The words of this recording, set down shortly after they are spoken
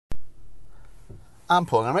I'm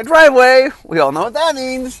pulling on my driveway. We all know what that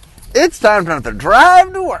means. It's time for another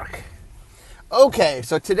drive to work. Okay,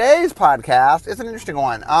 so today's podcast is an interesting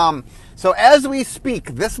one. So as we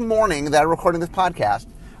speak this morning that I'm recording this podcast,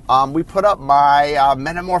 we put up my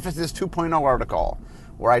Metamorphosis 2.0 article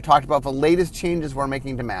where I talked about the latest changes we're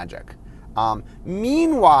making to Magic.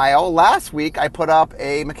 Meanwhile, last week I put up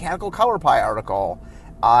a Mechanical Color Pie article,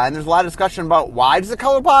 and there's a lot of discussion about why does the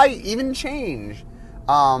color pie even change.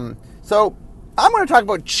 So I'm going to talk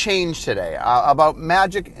about change today, about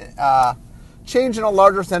Magic, change in a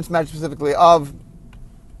larger sense, Magic specifically, of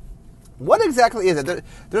what exactly is it.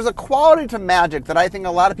 There's a quality to Magic that I think a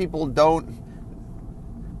lot of people don't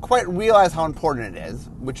quite realize how important it is,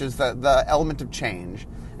 which is the element of change.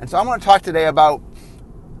 And so I'm going to talk today about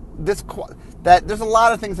this, that there's a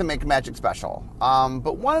lot of things that make Magic special.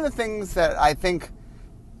 But one of the things that I think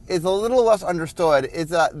is a little less understood is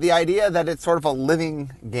the idea that it's sort of a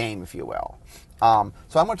living game, if you will.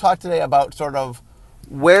 So I'm going to talk today about sort of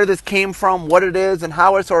where this came from, what it is, and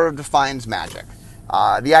how it sort of defines Magic.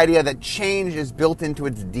 The idea that change is built into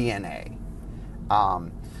its DNA.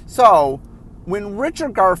 So when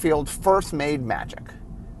Richard Garfield first made Magic,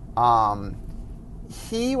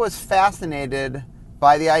 he was fascinated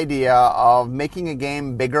by the idea of making a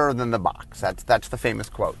game bigger than the box. That's the famous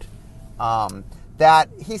quote. That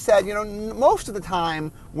he said, most of the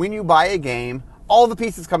time when you buy a game, all the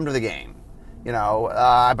pieces come to the game.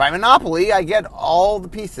 I buy Monopoly, I get all the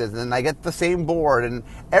pieces, and I get the same board, and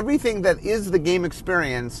everything that is the game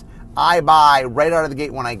experience, I buy right out of the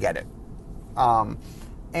gate when I get it.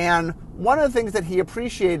 And one of the things that he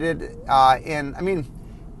appreciated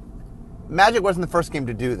Magic wasn't the first game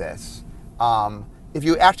to do this. If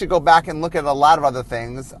you actually go back and look at a lot of other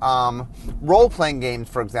things, role-playing games,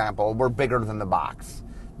 for example, were bigger than the box.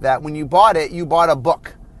 That when you bought it, you bought a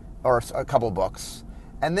book, or a couple books.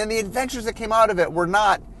 And then the adventures that came out of it were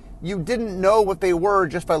not, you didn't know what they were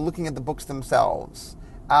just by looking at the books themselves.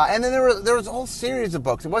 And then there was a whole series of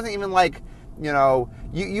books. It wasn't even like,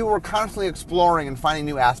 you were constantly exploring and finding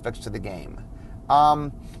new aspects to the game.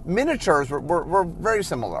 Miniatures were very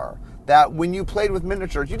similar. That when you played with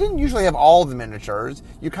miniatures, you didn't usually have all the miniatures.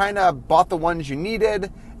 You kind of bought the ones you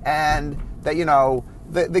needed, and that,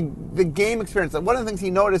 the game experience. One of the things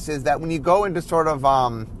he noticed is that when you go into sort of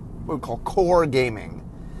what we call core gaming,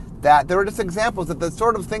 that there are just examples that the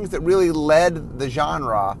sort of things that really led the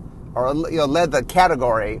genre, or led the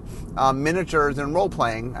category, miniatures and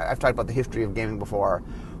role-playing, I've talked about the history of gaming before,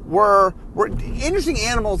 were interesting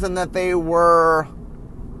animals in that they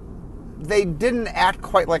didn't act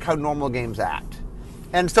quite like how normal games act.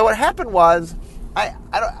 And so what happened was,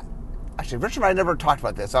 Richard and I never talked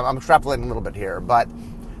about this, so I'm extrapolating a little bit here, but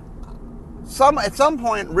at some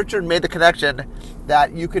point, Richard made the connection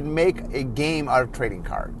that you could make a game out of trading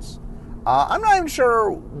cards. I'm not even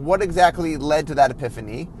sure what exactly led to that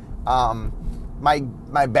epiphany.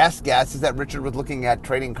 My best guess is that Richard was looking at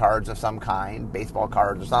trading cards of some kind, baseball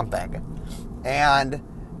cards or something, and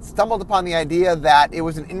stumbled upon the idea that it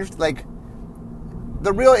was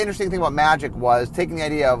the real interesting thing about Magic was taking the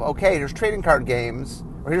idea of, okay, here's trading card games,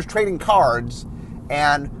 or here's trading cards,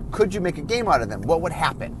 and could you make a game out of them? What would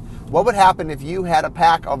happen? What would happen if you had a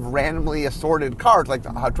pack of randomly assorted cards, like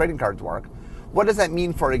how trading cards work? What does that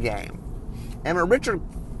mean for a game? And what Richard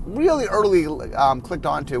really early clicked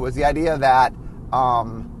onto was the idea that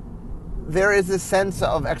there is this sense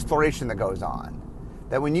of exploration that goes on.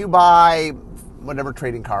 That when you buy whatever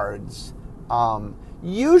trading cards,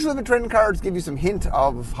 usually the trading cards give you some hint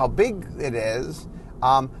of how big it is,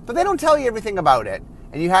 but they don't tell you everything about it,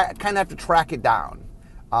 and you kind of have to track it down.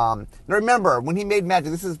 Now remember, when he made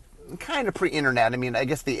Magic, this is kind of pre-internet. I mean, I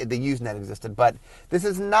guess the Usenet existed, but this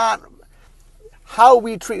is not how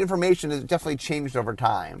we treat information has definitely changed over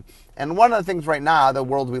time. And one of the things right now, the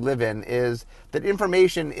world we live in, is that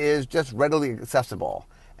information is just readily accessible,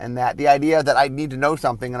 and that the idea that I need to know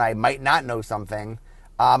something and I might not know something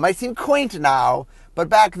might seem quaint now, but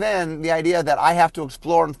back then, the idea that I have to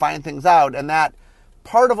explore and find things out, and that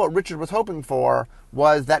part of what Richard was hoping for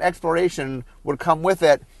was that exploration would come with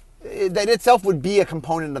it, that itself would be a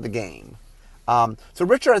component of the game. So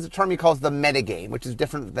Richard has a term he calls the metagame, which is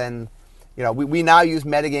different than, we now use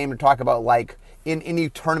metagame to talk about, like, in any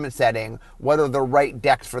tournament setting, whether the right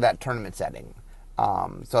decks for that tournament setting.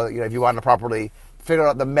 So, if you want to properly figure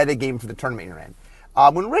out the metagame for the tournament you're in.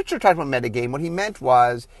 When Richard talked about metagame, what he meant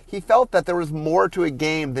was he felt that there was more to a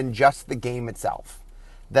game than just the game itself.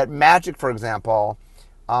 That Magic, for example,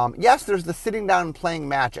 yes, there's the sitting down and playing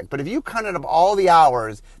Magic, but if you counted up all the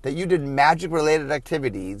hours that you did Magic-related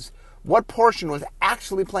activities, what portion was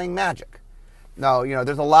actually playing Magic? No,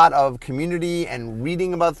 there's a lot of community and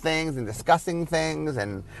reading about things and discussing things,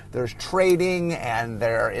 and there's trading, and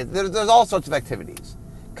there's all sorts of activities,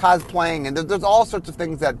 cosplaying, and there's all sorts of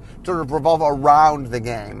things that sort of revolve around the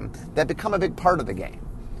game that become a big part of the game.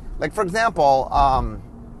 Like, for example,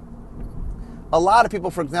 a lot of people,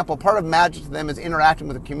 for example, part of Magic to them is interacting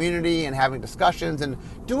with the community and having discussions and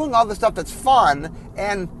doing all the stuff that's fun.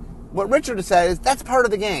 And what Richard has said is that's part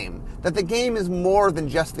of the game, that the game is more than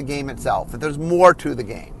just the game itself, that there's more to the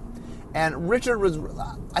game. And Richard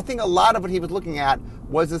I think a lot of what he was looking at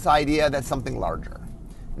was this idea that something larger.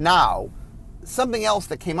 Now, something else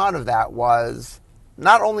that came out of that was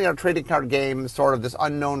not only are trading card games sort of this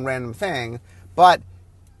unknown random thing, but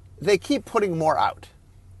they keep putting more out.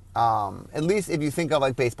 At least if you think of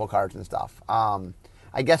like baseball cards and stuff.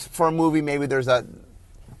 I guess for a movie, maybe there's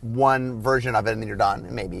one version of it and then you're done.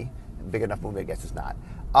 Maybe. A big enough movie, I guess it's not.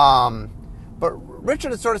 But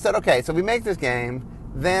Richard has sort of said, okay, so we make this game,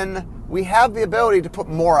 then we have the ability to put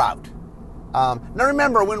more out. Now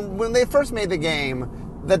remember, when they first made the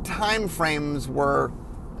game, the time frames were,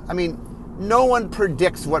 no one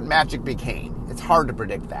predicts what Magic became. It's hard to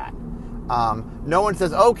predict that. No one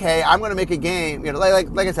says, okay, I'm going to make a game.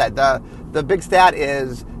 Like I said, the big stat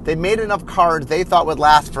is they made enough cards they thought would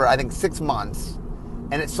last for, I think, 6 months,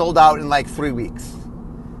 and it sold out in like 3 weeks.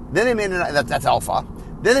 Then they made that's alpha.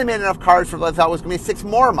 Then they made enough cards for what they thought was going to be 6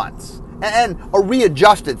 more months, and a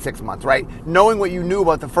readjusted 6 months, right? Knowing what you knew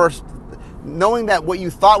about knowing that what you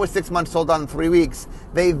thought was 6 months sold out in 3 weeks,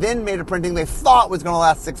 they then made a printing they thought was going to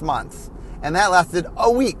last 6 months, and that lasted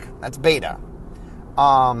a week. That's beta.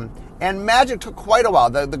 And Magic took quite a while.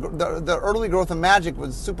 The early growth of Magic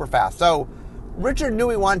was super fast. So Richard knew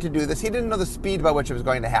he wanted to do this. He didn't know the speed by which it was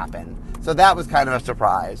going to happen. So that was kind of a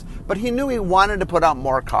surprise. But he knew he wanted to put out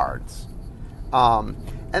more cards.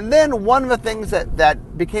 And then one of the things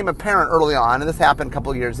that became apparent early on, and this happened a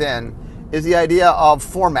couple of years in, is the idea of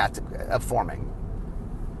forming.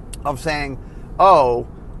 Of saying, oh,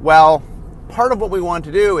 well, part of what we want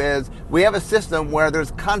to do is we have a system where there's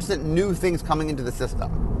constant new things coming into the system.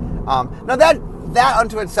 Now that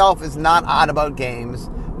unto itself is not odd about games.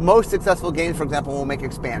 Most successful games, for example, will make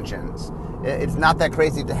expansions. It's not that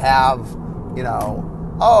crazy to have,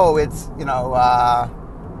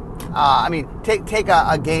 take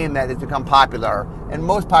a game that has become popular, and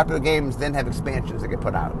most popular games then have expansions that get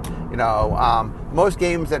put out. Most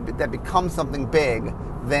games that become something big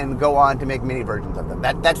then go on to make mini versions of them.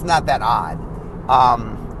 That's not that odd.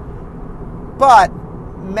 But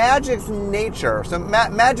Magic's nature, so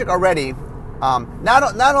Magic already,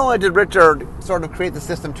 not only did Richard sort of create the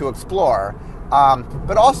system to explore,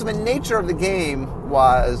 but also the nature of the game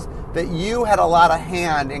was that you had a lot of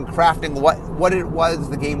hand in crafting what it was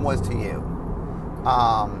the game was to you.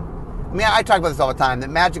 I talk about this all the time,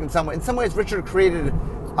 that Magic in some ways Richard created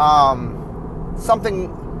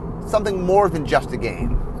something more than just a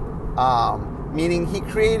game. Meaning he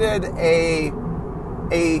created a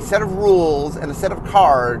set of rules and a set of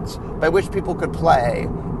cards by which people could play,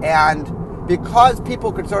 and because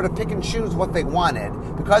people could sort of pick and choose what they wanted,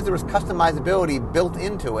 because there was customizability built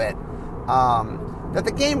into it, that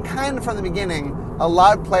the game kind of from the beginning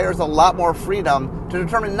allowed players a lot more freedom to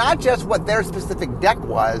determine not just what their specific deck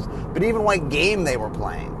was, but even what game they were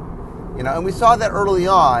playing. And we saw that early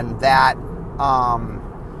on that,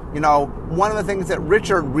 one of the things that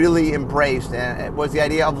Richard really embraced was the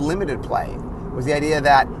idea of limited play. Was the idea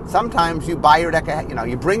that sometimes you buy your deck,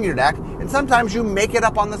 you bring your deck, and sometimes you make it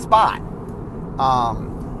up on the spot.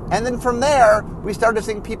 And then from there, we started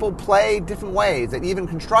seeing people play different ways. And even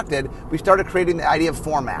constructed, we started creating the idea of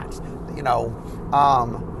formats.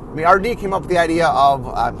 RD came up with the idea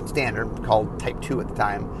of standard, called Type 2 at the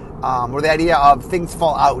time, where the idea of things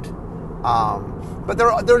fall out. But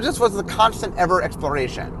there just was the constant ever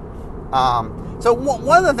exploration. So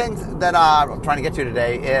one of the things that I'm trying to get to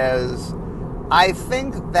today is, I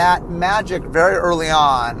think that Magic very early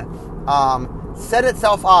on set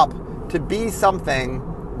itself up to be something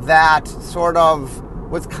that sort of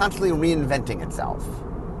was constantly reinventing itself.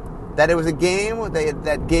 That it was a game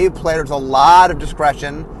that gave players a lot of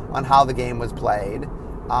discretion on how the game was played,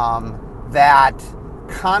 that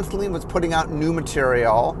constantly was putting out new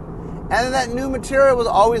material, and that new material was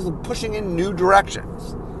always pushing in new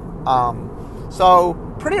directions. So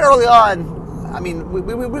pretty early on, we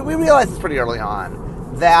realized this pretty early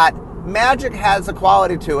on, that Magic has a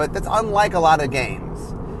quality to it that's unlike a lot of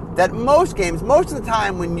games. That most of the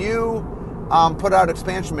time when you put out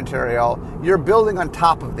expansion material, you're building on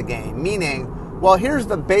top of the game. Meaning, well, here's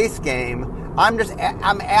the base game, I'm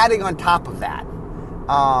adding on top of that.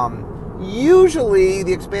 Usually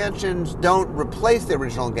the expansions don't replace the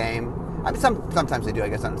original game, I mean, sometimes they do, I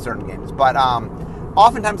guess, on certain games. But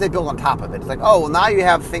oftentimes they build on top of it. It's like, oh, well, now you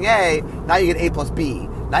have thing A, now you get A plus B.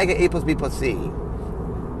 Now you get A plus B plus C.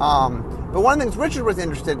 But one of the things Richard was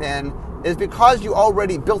interested in is because you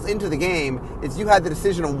already built into the game is you had the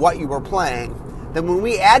decision of what you were playing. Then when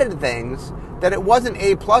we added things, that it wasn't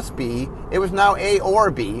A plus B, it was now A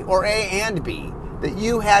or B, or A and B. That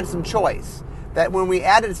you had some choice. That when we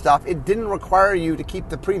added stuff, it didn't require you to keep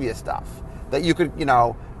the previous stuff. That you could, like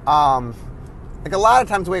a lot of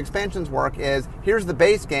times the way expansions work is, here's the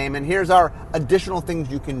base game, and here's our additional things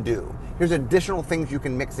you can do. Here's additional things you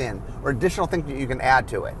can mix in, or additional things that you can add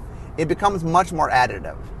to it. It becomes much more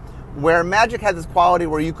additive. Where Magic has this quality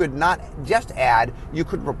where you could not just add, you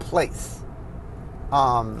could replace.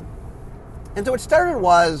 And so what started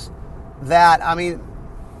was that,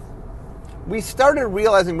 we started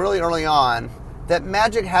realizing really early on that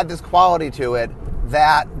Magic had this quality to it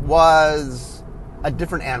that was a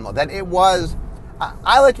different animal. That it was,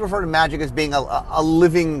 I like to refer to Magic as being a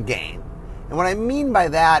living game. And what I mean by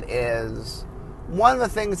that is, one of the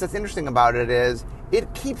things that's interesting about it is,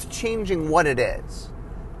 it keeps changing what it is.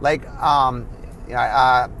 Like, I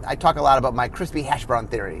talk a lot about my crispy hash brown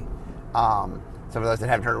theory. Some of those that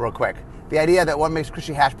haven't heard it real quick. The idea that what makes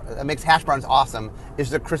hash browns awesome is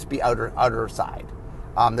the crispy outer side,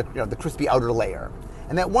 the crispy outer layer.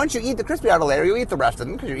 And that once you eat the crispy outer layer, you eat the rest of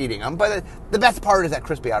them because you're eating them. But the best part is that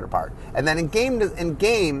crispy outer part. And then in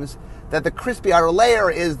games, that the crispy outer layer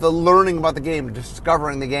is the learning about the game,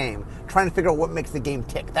 discovering the game, trying to figure out what makes the game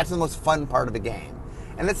tick. That's the most fun part of the game.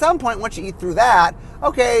 And at some point, once you eat through that,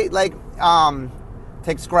 okay,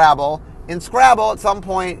 take Scrabble. In Scrabble, at some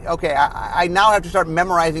point, okay, I now have to start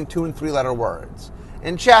memorizing 2 and 3 letter words.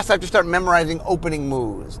 In chess, I have to start memorizing opening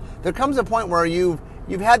moves. There comes a point where you've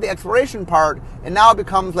had the exploration part, and now it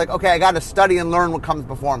becomes like, okay, I got to study and learn what comes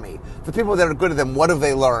before me. The people that are good at them, what have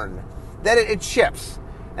they learned? Then it shifts.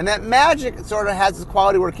 And that Magic sort of has this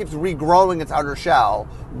quality where it keeps regrowing its outer shell,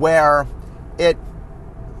 where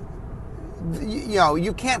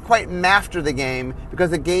you can't quite master the game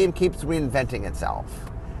because the game keeps reinventing itself.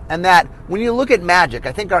 And that when you look at Magic,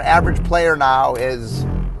 I think our average player now is,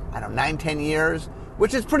 9-10 years,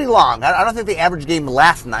 which is pretty long. I don't think the average game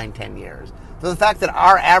lasts 9-10 years. So the fact that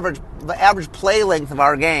the average play length of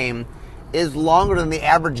our game is longer than the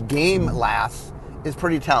average game lasts is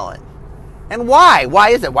pretty telling. And why? Why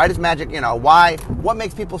is it? Why does Magic, what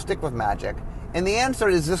makes people stick with Magic? And the answer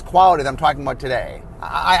is this quality that I'm talking about today,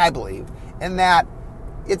 I believe, in that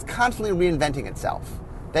it's constantly reinventing itself.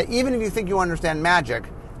 That even if you think you understand Magic,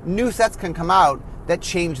 new sets can come out that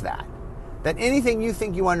change that. That anything you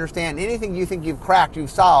think you understand, anything you think you've cracked, you've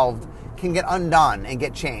solved, can get undone and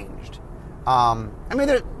get changed.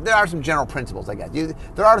 There are some general principles, I guess.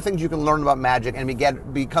 There are things you can learn about Magic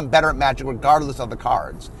and become better at Magic regardless of the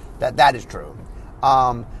cards. That is true.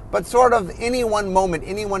 But sort of any one moment,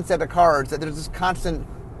 any one set of cards, that there's this constant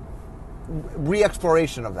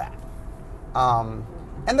re-exploration of that.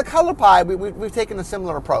 And the color pie, we've taken a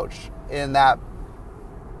similar approach in that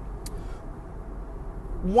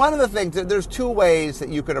one of the things, there's 2 ways that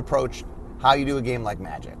you could approach how you do a game like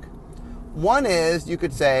Magic. One is you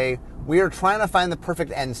could say, we are trying to find the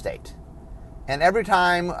perfect end state. And every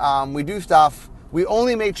time we do stuff, we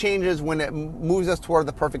only make changes when it moves us toward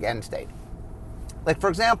the perfect end state. Like, for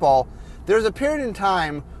example, there's a period in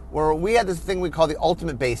time where we had this thing we call the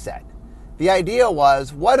ultimate base set. The idea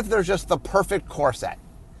was, what if there's just the perfect core set?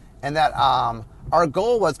 And that our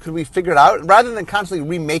goal was, could we figure it out? Rather than constantly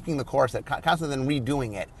remaking the core set, constantly then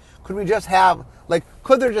redoing it, could we just have,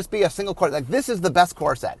 could there just be a single core? This is the best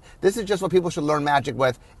core set. This is just what people should learn Magic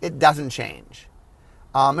with. It doesn't change.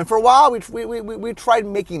 And for a while, we tried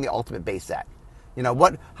making the ultimate base set.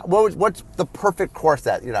 What's the perfect core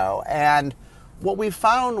set? And what we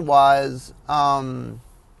found was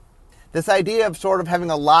this idea of sort of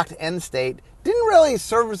having a locked end state didn't really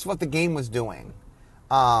service what the game was doing.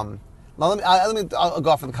 I'll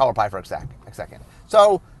go off on the color pie for a second.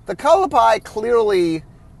 So the color pie clearly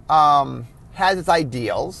has its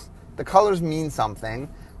ideals. The colors mean something.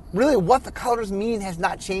 Really, what the colors mean has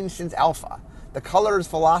not changed since Alpha. The colors'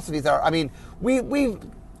 philosophies are,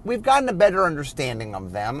 we've gotten a better understanding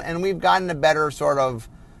of them, and we've gotten a better sort of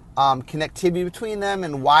connectivity between them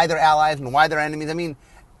and why they're allies and why they're enemies.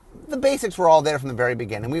 The basics were all there from the very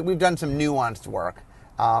beginning. We've done some nuanced work.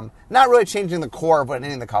 Not really changing the core of what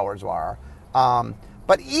any of the colors are.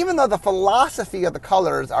 But even though the philosophy of the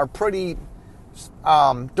colors are pretty,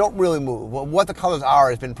 don't really move. What the colors are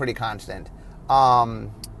has been pretty constant.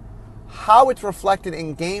 How it's reflected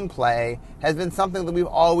in gameplay has been something that we've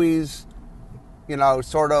always,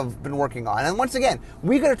 sort of been working on. And once again,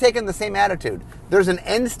 we could have taken the same attitude. There's an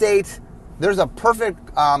end state there's a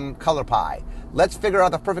perfect color pie. Let's figure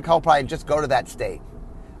out the perfect color pie and just go to that state.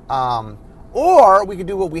 Or we could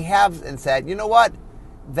do what we have and said, you know what,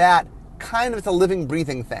 that kind of is a living,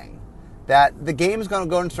 breathing thing. That the game is going to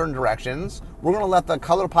go in certain directions. We're going to let the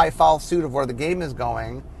color pie follow suit of where the game is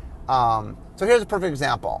going. So here's a perfect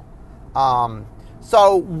example.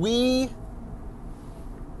 So we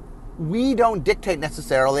don't dictate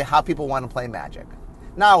necessarily how people want to play Magic.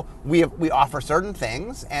 Now, we offer certain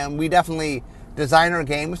things, and we definitely design our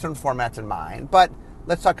game with certain formats in mind, but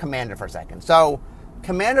let's talk Commander for a second. So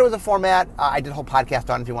Commander was a format, I did a whole podcast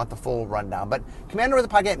on it if you want the full rundown, but Commander was a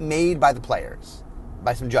podcast made by the players,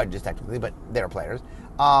 by some judges technically, but they're players.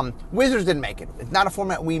 Wizards didn't make it. It's not a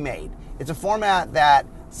format we made. It's a format that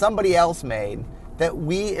somebody else made that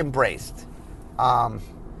we embraced.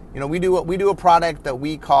 We do a product that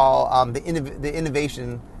we call the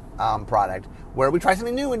innovation product, where we try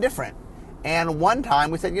something new and different. And one time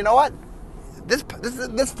we said, you know what,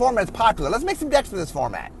 this format is popular. Let's make some decks for this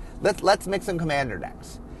format. Let's make some Commander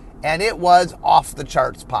decks. And it was off the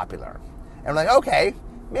charts popular. And we're like, okay,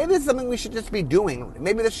 maybe it's something we should just be doing.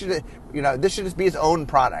 Maybe this should just be its own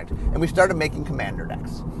product. And we started making Commander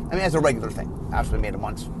decks. I mean, as a regular thing. Actually, made them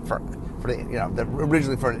once for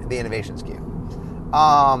originally for the innovation SKU.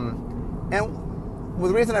 And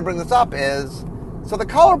the reason I bring this up is, so the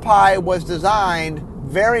color pie was designed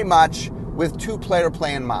very much with two-player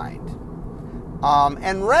play in mind.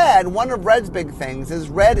 And red, one of red's big things is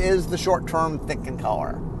red is the short-term thinking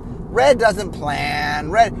color. Red doesn't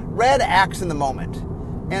plan. Red acts in the moment.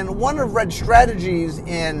 And one of red's strategies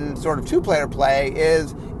in sort of two-player play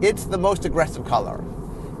is it's the most aggressive color.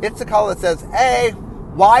 It's the color that says, hey,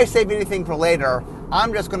 why save anything for later?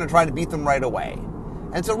 I'm just going to try to beat them right away.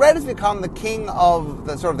 And so red has become the king of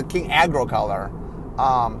the king aggro color.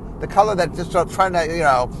 The color that's just sort of trying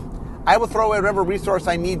to, I will throw away whatever resource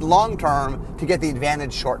I need long term to get the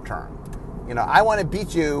advantage short term. I want to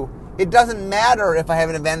beat you. It doesn't matter if I have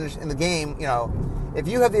an advantage in the game. If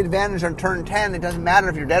you have the advantage on turn 10, it doesn't matter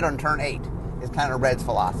if you're dead on turn 8. It's kind of red's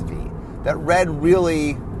philosophy. That red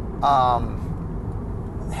really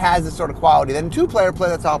has this sort of quality. Then in two-player play,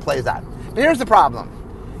 that's how it plays out. But here's the problem.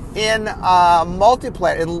 In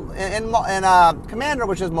multiplayer, in Commander,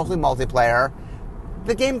 which is mostly multiplayer,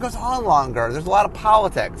 the game goes on longer. There's a lot of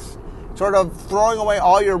politics. Sort of throwing away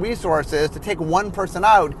all your resources to take one person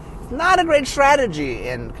out. It's not a great strategy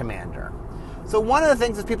in Commander. So one of the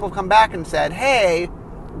things is people have come back and said, hey,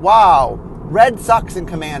 wow, red sucks in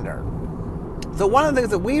Commander. So one of the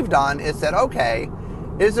things that we've done is said, okay,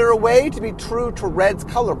 is there a way to be true to red's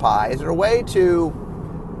color pie? Is there a way to,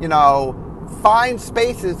 find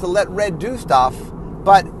spaces to let red do stuff,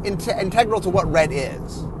 but integral to what red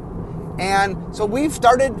is? And so we've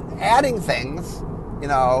started adding things,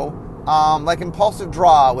 like impulsive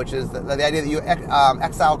draw, which is the idea that you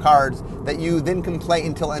exile cards that you then can play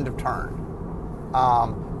until end of turn.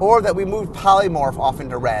 Or that we moved polymorph off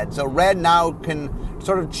into red. So red now can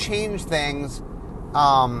sort of change things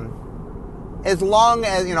as long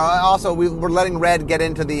as, also we're letting red get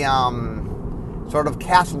into the sort of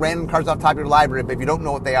cast random cards off the top of your library, but if you don't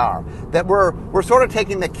know what they are. That we're sort of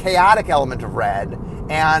taking the chaotic element of red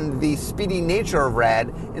and the speedy nature of red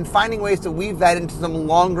and finding ways to weave that into some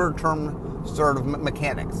longer term sort of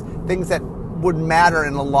mechanics. Things that would matter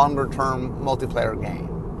in a longer term multiplayer game.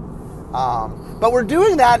 But we're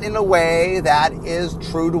doing that in a way that is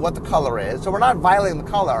true to what the color is. So we're not violating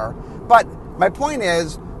the color. But my point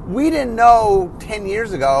is, we didn't know 10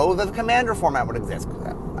 years ago that the Commander format would exist.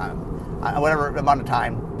 Whatever amount of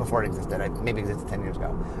time before it existed. Maybe it existed 10 years ago.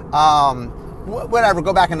 Whatever,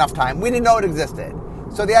 go back enough time. We didn't know it existed.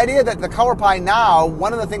 So the idea that the color pie now,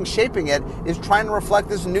 one of the things shaping it is trying to reflect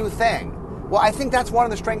this new thing. Well, I think that's one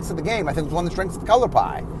of the strengths of the game. I think it's one of the strengths of the color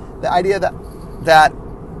pie. The idea that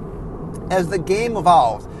as the game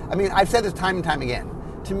evolves, I mean, I've said this time and time again.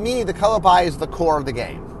 To me, the color pie is the core of the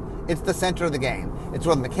game. It's the center of the game. It's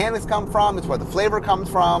where the mechanics come from. It's where the flavor comes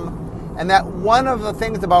from. And that one of the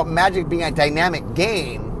things about Magic being a dynamic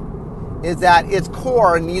game is that its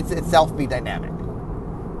core needs itself be dynamic.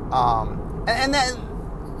 And then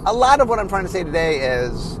a lot of what I'm trying to say today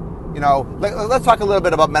is, let's talk a little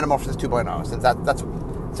bit about Metamorphosis 2.0, since that's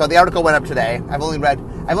so the article went up today. I've only read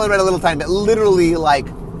a little time, but literally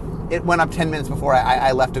it went up 10 minutes before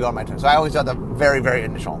I left to go on my turn. So I always do the very, very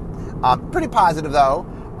initial. Pretty positive though.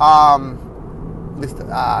 At least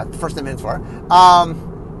the first 10 minutes for it.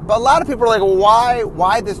 But a lot of people are like,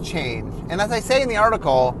 why this change? And as I say in the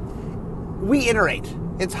article, we iterate.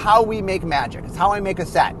 It's how we make Magic. It's how I make a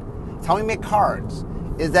set. It's how we make cards.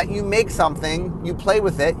 Is that you make something, you play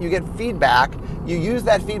with it, you get feedback, you use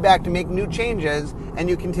that feedback to make new changes, and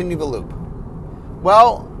you continue the loop.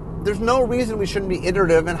 Well, there's no reason we shouldn't be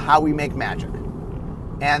iterative in how we make magic.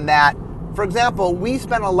 And that, for example, we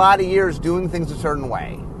spent a lot of years doing things a certain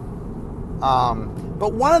way.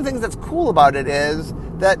 But one of the things that's cool about it is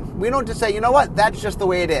that we don't just say, you know what, that's just the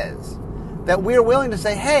way it is. That we're willing to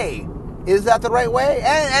say, hey, is that the right way?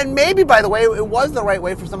 And maybe, by the way, it was the right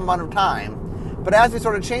way for some amount of time. But as we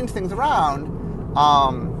sort of change things around,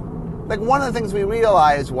 like one of the things we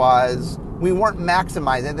realized was we weren't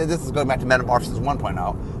maximizing, this is going back to Metamorphosis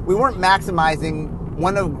 1.0, we weren't maximizing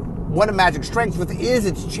one of Magic's strengths, which is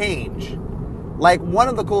its change. Like one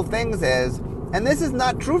of the cool things is, and this is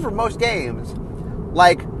not true for most games,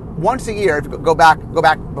 like once a year, if you go back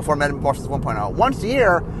before Metamorphosis 1.0, once a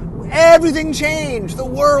year, everything changed, the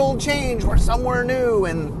world changed, we're somewhere new,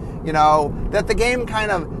 and you know, that the game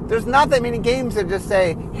kind of, there's not that many games that just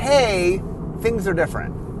say, hey, things are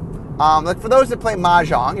different. Like for those that play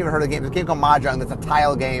Mahjong, you ever heard of the game? There's a game called Mahjong that's a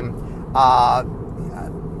tile game out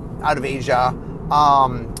of Asia.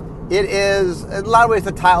 It is, in a lot of ways,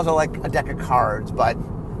 the tiles are like a deck of cards, but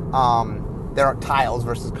there are tiles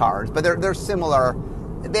versus cards, but they're similar.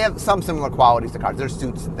 They have some similar qualities to cards. They're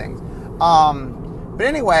suits and things. But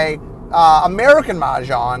anyway, American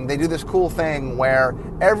Mahjong, they do this cool thing where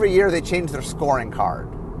every year they change their scoring card.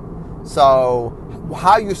 So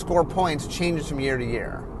how you score points changes from year to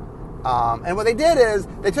year. And what they did is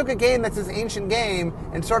they took a game that's this ancient game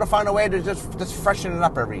and sort of found a way to just freshen it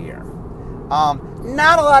up every year.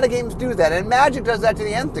 Not a lot of games do that, and Magic does that to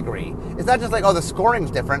the nth degree. It's not just like, oh, the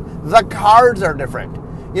scoring's different. The cards are different.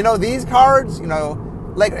 You know, these cards, you know,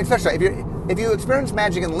 like especially if you experience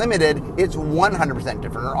Magic in Limited, it's 100%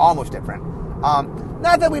 different or almost different.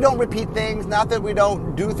 Not that we don't repeat things, not that we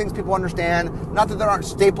don't do things people understand, not that there aren't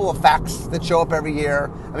staple effects that show up every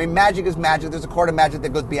year. I mean, Magic is Magic. There's a core to Magic that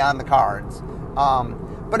goes beyond the cards.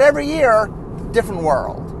 But every year, different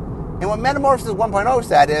world. And what Metamorphosis 1.0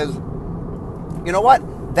 said is, you know what?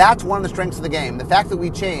 That's one of the strengths of the game. The fact that we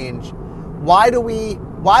change. Why do we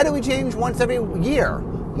change once every year?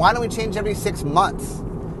 Why don't we change every 6 months?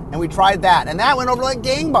 And we tried that. And that went over like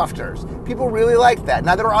gangbusters. People really liked that.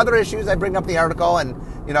 Now, there are other issues. I bring up the article. And,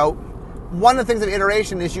 you know, one of the things of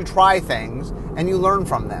iteration is you try things and you learn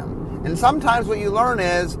from them. And sometimes what you learn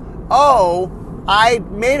is, oh, I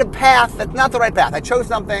made a path that's not the right path. I chose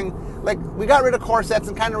something. Like, we got rid of core sets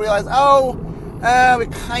and kind of realized, we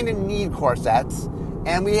kind of need core sets.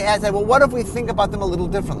 And we said, well, what if we think about them a little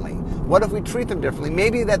differently? What if we treat them differently?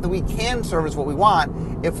 Maybe that we can service what we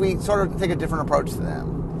want if we sort of take a different approach to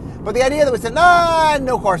them. But the idea that we said,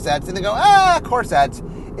 no core sets, and they go, core sets,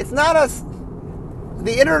 it's not us.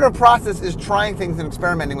 The iterative process is trying things and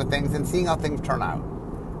experimenting with things and seeing how things turn out.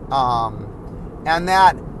 And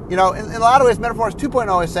that, you know, in a lot of ways, Metamorphosis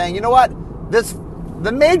 2.0 is saying, you know what,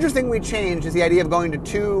 the major thing we changed is the idea of going to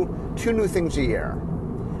two new things a year.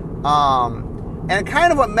 And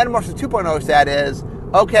kind of what Metamorphosis 2.0 said is,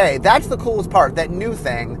 okay, that's the coolest part, that new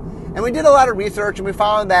thing. And we did a lot of research and we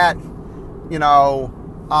found that, you know,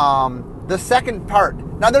 the second part.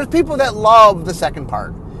 Now, there's people that love the second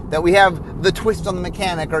part, that we have the twist on the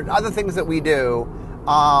mechanic or other things that we do.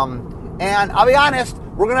 And I'll be honest,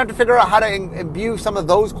 we're going to have to figure out how to imbue some of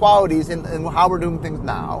those qualities in how we're doing things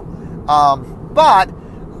now. But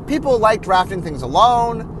people like drafting things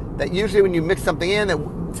alone, that usually when you mix something in, that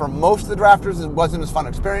for most of the drafters, it wasn't as fun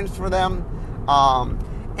experience for them.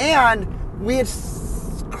 And we had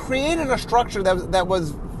created a structure that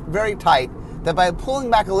was very tight, that by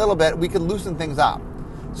pulling back a little bit, we could loosen things up.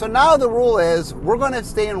 So now the rule is, we're going to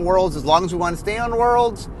stay in worlds as long as we want to stay on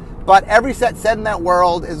worlds, but every set set in that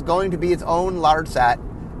world is going to be its own large set.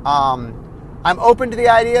 I'm open to the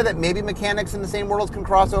idea that maybe mechanics in the same worlds can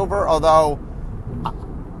cross over, although,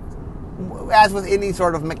 as with any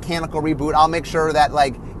sort of mechanical reboot, I'll make sure that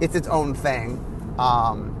like it's its own thing.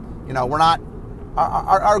 You know, we're not.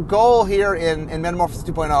 Our goal here in Metamorphosis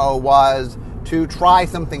 2.0 was to try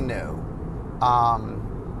something new. And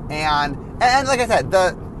like I said,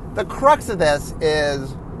 the crux of this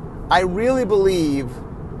is, I really believe,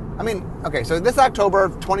 I mean, okay, so this October,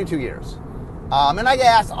 22 years. And I get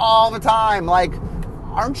asked all the time, like,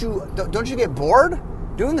 don't you get bored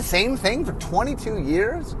doing the same thing for 22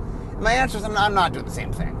 years? And my answer is, I'm not doing the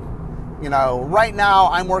same thing. You know, right now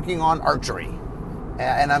I'm working on archery,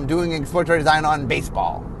 and I'm doing exploratory design on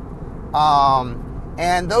baseball.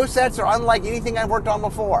 And those sets are unlike anything I've worked on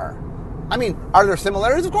before. I mean, are there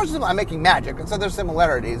similarities? Of course, I'm making Magic, and so there's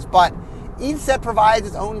similarities, but each set provides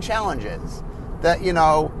its own challenges. That, you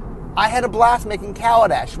know, I had a blast making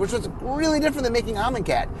Kaladesh, which was really different than making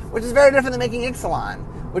Amonkhet, which is very different than making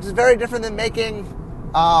Ixalan, which is very different than making,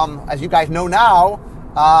 as you guys know now,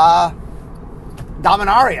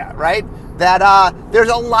 Dominaria, right? that there's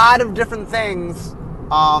a lot of different things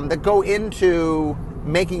that go into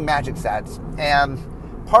making magic sets. And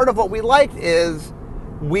part of what we liked is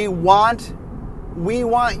we want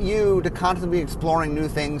you to constantly be exploring new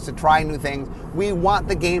things, to try new things. We want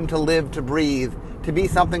the game to live, to breathe, to be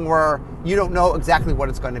something where you don't know exactly what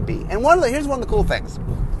it's going to be. And here's one of the cool things.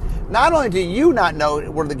 Not only do you not know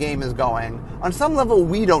where the game is going, on some level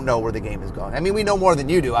we don't know where the game is going. I mean, we know more than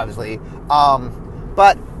you do, obviously.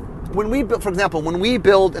 But when we build, for example, when we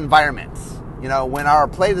build environments, when our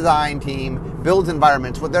play design team builds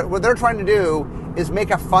environments, what they're trying to do is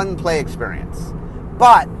make a fun play experience.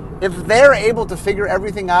 But if they're able to figure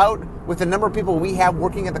everything out with the number of people we have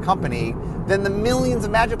working at the company, then the millions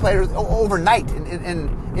of Magic players overnight,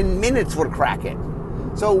 in minutes, would crack it.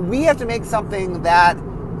 So we have to make something that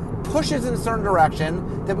pushes in a certain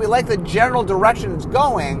direction, that we like the general direction it's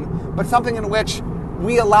going, but something in which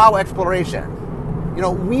we allow exploration.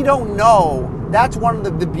 We don't know. That's one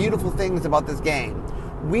of the beautiful things about this game.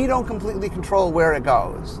 We don't completely control where it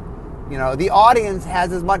goes. The audience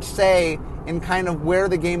has as much say in kind of where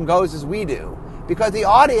the game goes as we do. Because the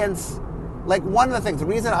audience, like one of the things, the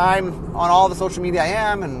reason I'm on all the social media I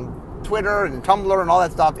am, and Twitter and Tumblr and all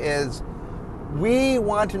that stuff, is we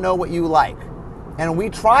want to know what you like. And we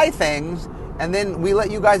try things, and then we let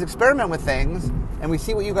you guys experiment with things, and we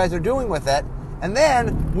see what you guys are doing with it, and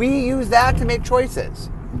then we use that to make choices.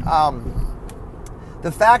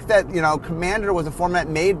 The fact that, Commander was a format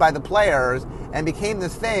made by the players and became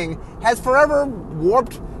this thing has forever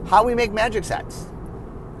warped how we make Magic sets.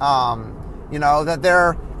 That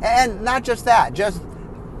they're, and not just that, just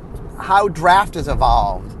how draft has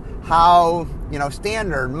evolved, how,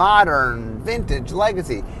 standard, modern, vintage,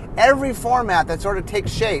 legacy. Every format that sort of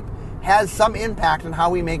takes shape has some impact on how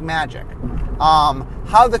we make Magic.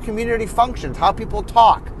 How the community functions, how people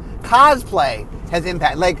talk. Cosplay has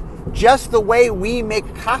impact. Like, just the way we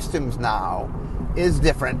make costumes now is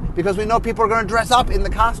different because we know people are going to dress up in the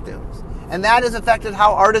costumes. And that has affected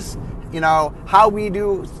how artists, how we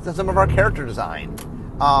do some of our character design.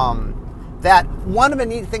 That one of the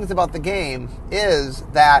neat things about the game is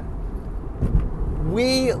that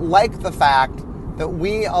we like the fact that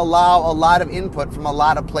we allow a lot of input from a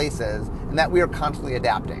lot of places and that we are constantly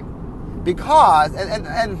adapting. Because, and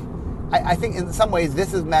I think in some ways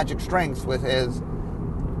this is Magic's strengths, with is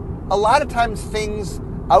a lot of times things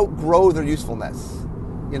outgrow their usefulness.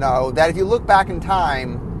 That if you look back in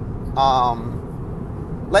time,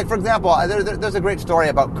 like for example, there's a great story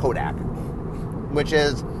about Kodak, which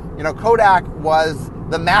is, Kodak was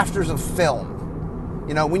the masters of film.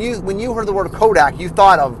 When you heard the word Kodak, you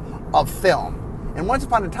thought of film. And once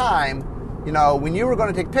upon a time, when you were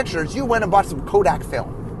going to take pictures, you went and bought some Kodak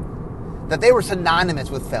film. That they were synonymous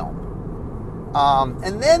with film.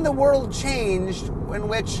 And then the world changed in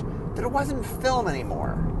which there wasn't film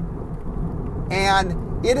anymore.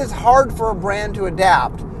 And it is hard for a brand to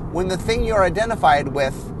adapt when the thing you're identified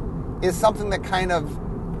with is something that kind of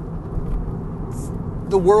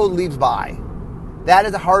the world leaves by. That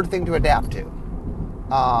is a hard thing to adapt to.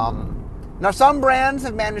 Now, some brands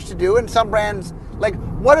have managed to do it, and some brands, like,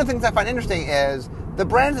 one of the things I find interesting is the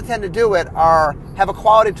brands that tend to do it have a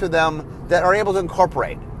quality to them that are able to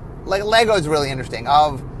incorporate. Like, Lego is really interesting.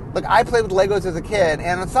 I played with Legos as a kid,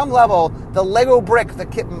 and on some level, the Lego brick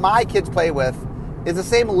that my kids play with is the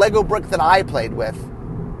same Lego brick that I played with.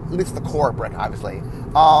 At least the core brick, obviously.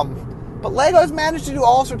 But Legos managed to do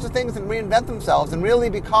all sorts of things and reinvent themselves and really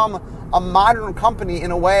become a modern company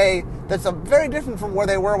in a way that's very different from where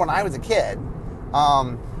they were when I was a kid.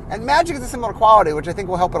 And Magic is a similar quality, which I think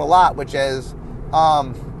will help it a lot, which is,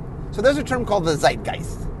 so there's a term called the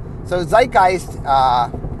zeitgeist. So zeitgeist,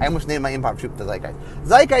 I almost named my improv troupe the zeitgeist.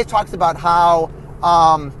 Zeitgeist talks about how,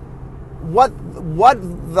 what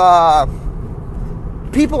the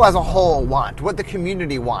people as a whole want, what the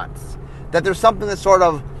community wants. That there's something that sort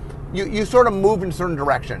of, you sort of move in a certain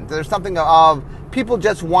direction. There's something of people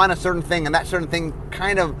just want a certain thing, and that certain thing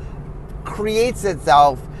kind of creates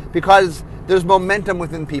itself because there's momentum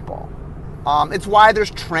within people. It's why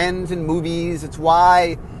there's trends in movies. It's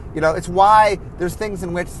why there's things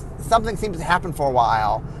in which something seems to happen for a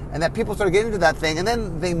while, and that people sort of get into that thing, and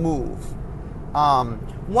then they move.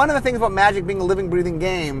 One of the things about Magic being a living, breathing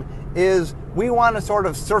game is we want to sort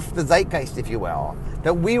of surf the zeitgeist, if you will.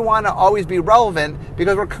 That we want to always be relevant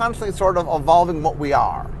because we're constantly sort of evolving what we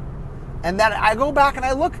are. And that I go back and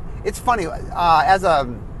I look, it's funny, as a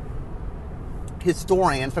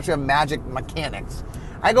historian, especially of Magic mechanics,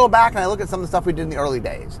 I go back and I look at some of the stuff we did in the early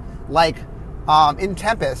days. Like in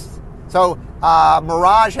Tempest, so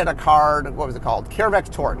Mirage had a card, what was it called? Kirvek's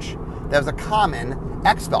Torch. There was a common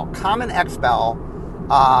Expel.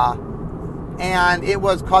 and it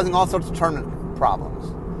was causing all sorts of tournament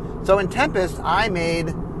problems. So in Tempest, I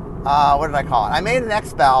made, what did I call it? I made an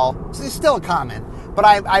X-Spell, so it's still a common, but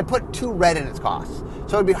I put 2 red in its cost,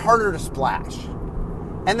 so it'd be harder to splash.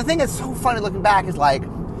 And the thing that's so funny looking back is like,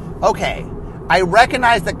 okay, I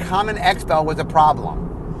recognize that common X-Spell was a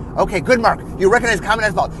problem. Okay, good, Mark. You recognize common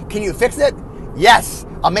X-Spell. Can you fix it? Yes.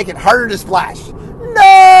 I'll make it harder to splash.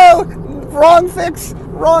 No! Wrong fix.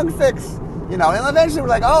 You know, and eventually we're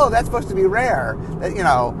like, oh, that's supposed to be rare. That, you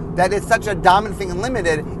know, that it's such a dominant thing and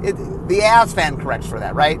limited. The ASFAN corrects for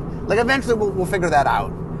that, right? Like, eventually we'll figure that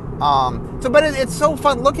out. But it's so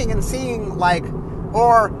fun looking and seeing, like,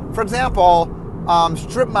 or, for example,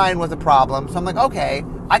 strip mine was a problem. So I'm like, okay,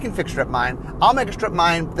 I can fix strip mine. I'll make a strip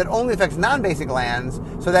mine that only affects non-basic lands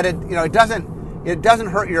so that it doesn't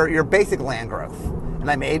hurt your basic land growth.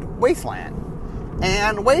 And I made Wasteland.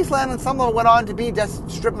 And Wasteland on some level went on to be just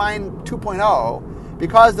strip mine 2.0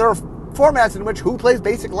 because there are formats in which who plays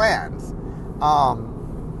basic lands. But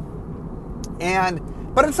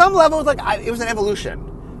at some level, it was an evolution. You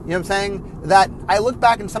know what I'm saying? That I look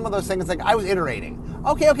back in some of those things, like I was iterating.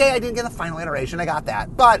 Okay, I didn't get the final iteration, I got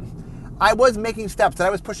that. But I was making steps, that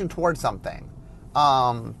I was pushing towards something.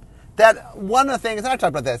 That one of the things, and I talked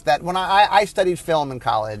about this, that when I studied film in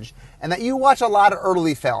college, and that you watch a lot of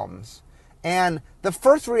early films, and the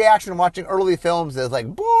first reaction watching early films is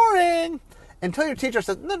like, boring, until your teacher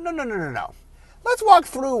says, no. Let's walk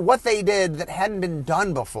through what they did that hadn't been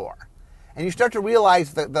done before. And you start to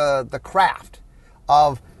realize the craft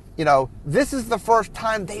of, you know, this is the first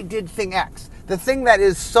time they did thing X. The thing that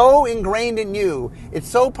is so ingrained in you, it's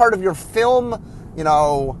so part of your film, you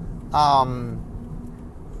know,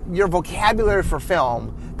 your vocabulary for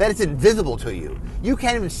film, that it's invisible to you. You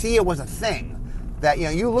can't even see it was a thing. That, you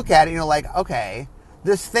know, you look at it and you're like, okay,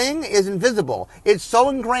 this thing is invisible. It's so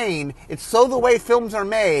ingrained, it's so the way films are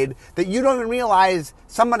made, that you don't even realize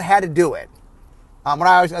someone had to do it. What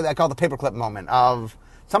I call the paperclip moment of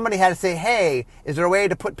somebody had to say, hey, is there a way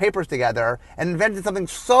to put papers together, and invented something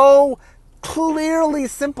so clearly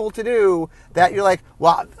simple to do that you're like,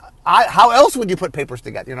 well, how else would you put papers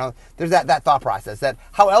together? You know, there's that thought process, that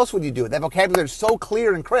how else would you do it? That vocabulary is so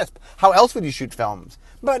clear and crisp. How else would you shoot films?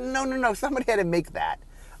 But no, somebody had to make that.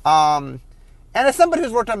 And as somebody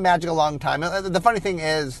who's worked on Magic a long time, the funny thing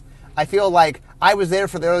is, I feel like I was there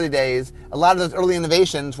for the early days. A lot of those early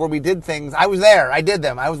innovations where we did things, I was there. I did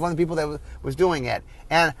them. I was one of the people that was doing it.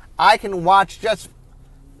 And I can watch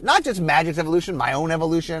not just Magic's evolution, my own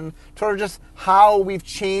evolution, sort of just how we've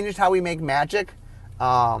changed how we make Magic.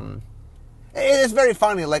 It's very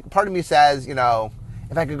funny. Like, part of me says, you know,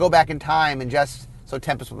 if I could go back in time and so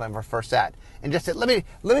Tempest was my first set, and just say, let me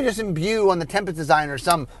just imbue on the Tempest designer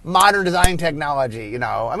some modern design technology, you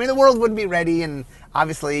know. I mean, the world wouldn't be ready, and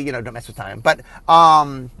obviously, you know, don't mess with time. But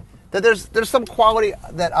that there's some quality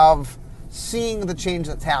that of seeing the change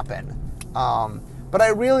that's happened. But I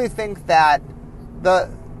really think that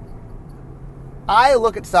I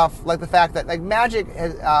look at stuff like the fact that, like, Magic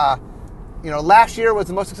has, you know, last year was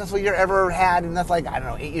the most successful year ever had, and that's like, I don't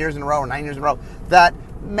know, 8 years in a row or 9 years in a row, that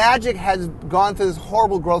Magic has gone through this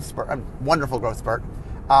horrible growth spurt, wonderful growth spurt,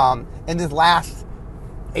 in this last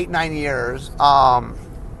 8-9 years.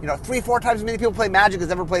 You know, 3-4 times as many people play Magic as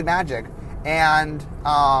ever played Magic. And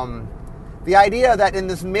the idea that in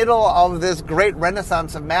this middle of this great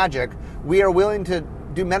renaissance of Magic, we are willing to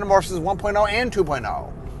do Metamorphosis 1.0 and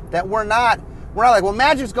 2.0. That we're not like, well,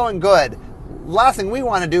 Magic's going good. Last thing we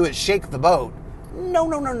want to do is shake the boat.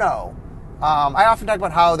 No. I often talk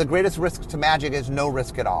about how the greatest risk to Magic is no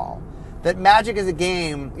risk at all. That Magic is a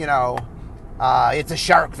game, you know, it's a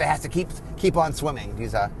shark that has to keep on swimming.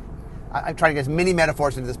 I'm trying to get as many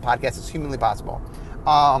metaphors into this podcast as humanly possible.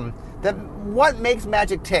 That what makes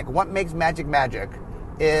Magic tick, what makes Magic Magic,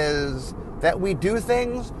 is that we do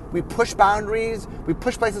things, we push boundaries, we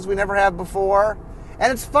push places we never have before.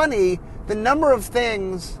 And it's funny, the number of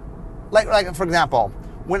things, like for example,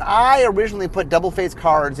 when I originally put double-face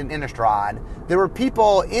cards in Innistrad, there were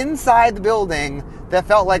people inside the building that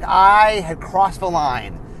felt like I had crossed the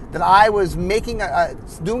line, that I was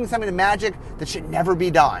doing something to Magic that should never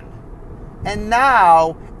be done. And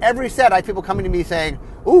now, every set, I have people coming to me saying,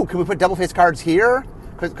 ooh, can we put double-face cards here?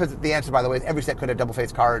 Because the answer, by the way, is every set could have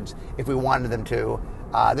double-face cards if we wanted them to.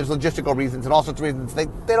 There's logistical reasons and all sorts of reasons. They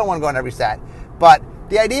don't want to go on every set. But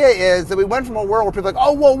the idea is that we went from a world where people are like,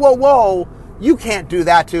 oh, whoa, you can't do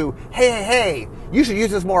that, to, hey, you should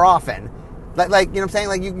use this more often. Like, you know what I'm saying?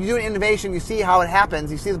 Like, you do an innovation, you see how it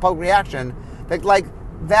happens, you see the public reaction. Like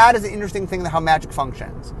that is an interesting thing, how Magic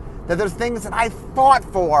functions. that there's things that I fought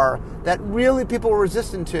for that really people were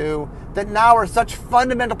resistant to that now are such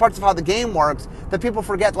fundamental parts of how the game works that people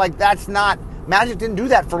forget, like, that's not, Magic didn't do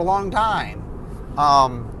that for a long time.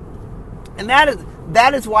 And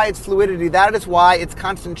that is why its fluidity, that is why its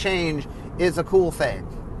constant change is a cool thing.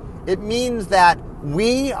 It means that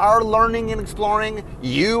we are learning and exploring,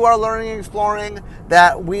 you are learning and exploring,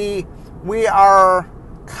 that we are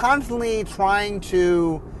constantly trying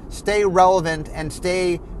to stay relevant and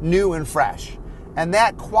stay new and fresh. And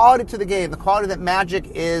that quality to the game, the quality that Magic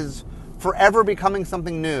is forever becoming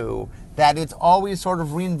something new, that it's always sort of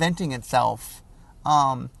reinventing itself.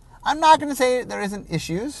 I'm not going to say there isn't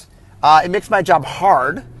issues. It makes my job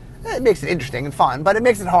hard. It makes it interesting and fun, but it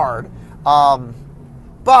makes it hard.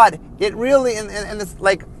 But it really, and it's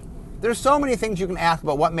like, there's so many things you can ask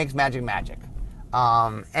about what makes Magic Magic.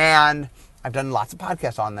 And I've done lots of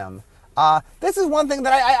podcasts on them. This is one thing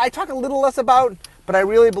that I talk a little less about, but I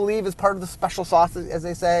really believe is part of the special sauce, as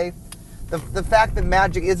they say. The fact that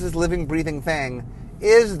Magic is this living, breathing thing,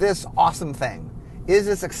 is this awesome thing, is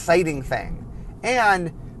this exciting thing.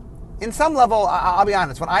 And in some level, I'll be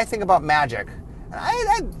honest, when I think about Magic, and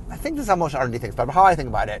I think this is how most R&D thinks about it, but how I think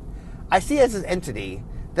about it, I see it as this entity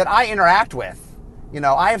that I interact with.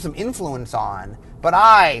 I have some influence on, but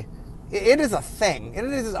it is a thing. It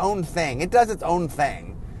is its own thing. It does its own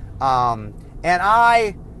thing. And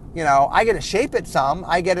I get to shape it some.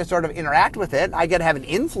 I get to sort of interact with it. I get to have an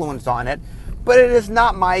influence on it. But it is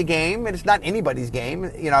not my game. It is not anybody's game.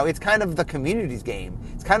 It's kind of the community's game.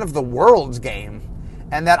 It's kind of the world's game.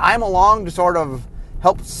 And that I'm along to sort of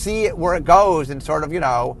help see it where it goes and sort of,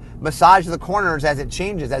 massage the corners as it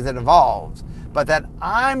changes, as it evolves. But that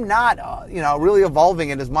I'm not, really evolving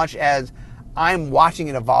it as much as I'm watching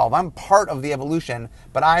it evolve. I'm part of the evolution,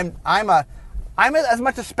 but I'm as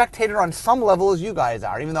much a spectator on some level as you guys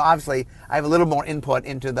are, even though obviously I have a little more input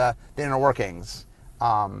into the inner workings.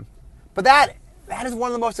 But that is one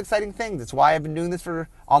of the most exciting things. It's why I've been doing this for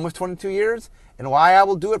almost 22 years, and why I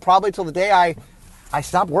will do it probably till the day I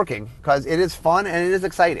stop working, because it is fun and it is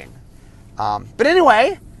exciting. But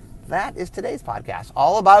anyway, that is today's podcast,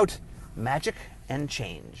 all about magic and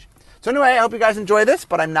change. So anyway, I hope you guys enjoy this,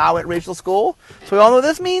 but I'm now at Rachel School. So we all know what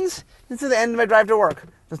this means. This is the end of my drive to work.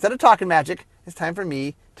 So instead of talking magic, it's time for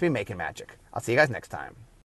me to be making magic. I'll see you guys next time.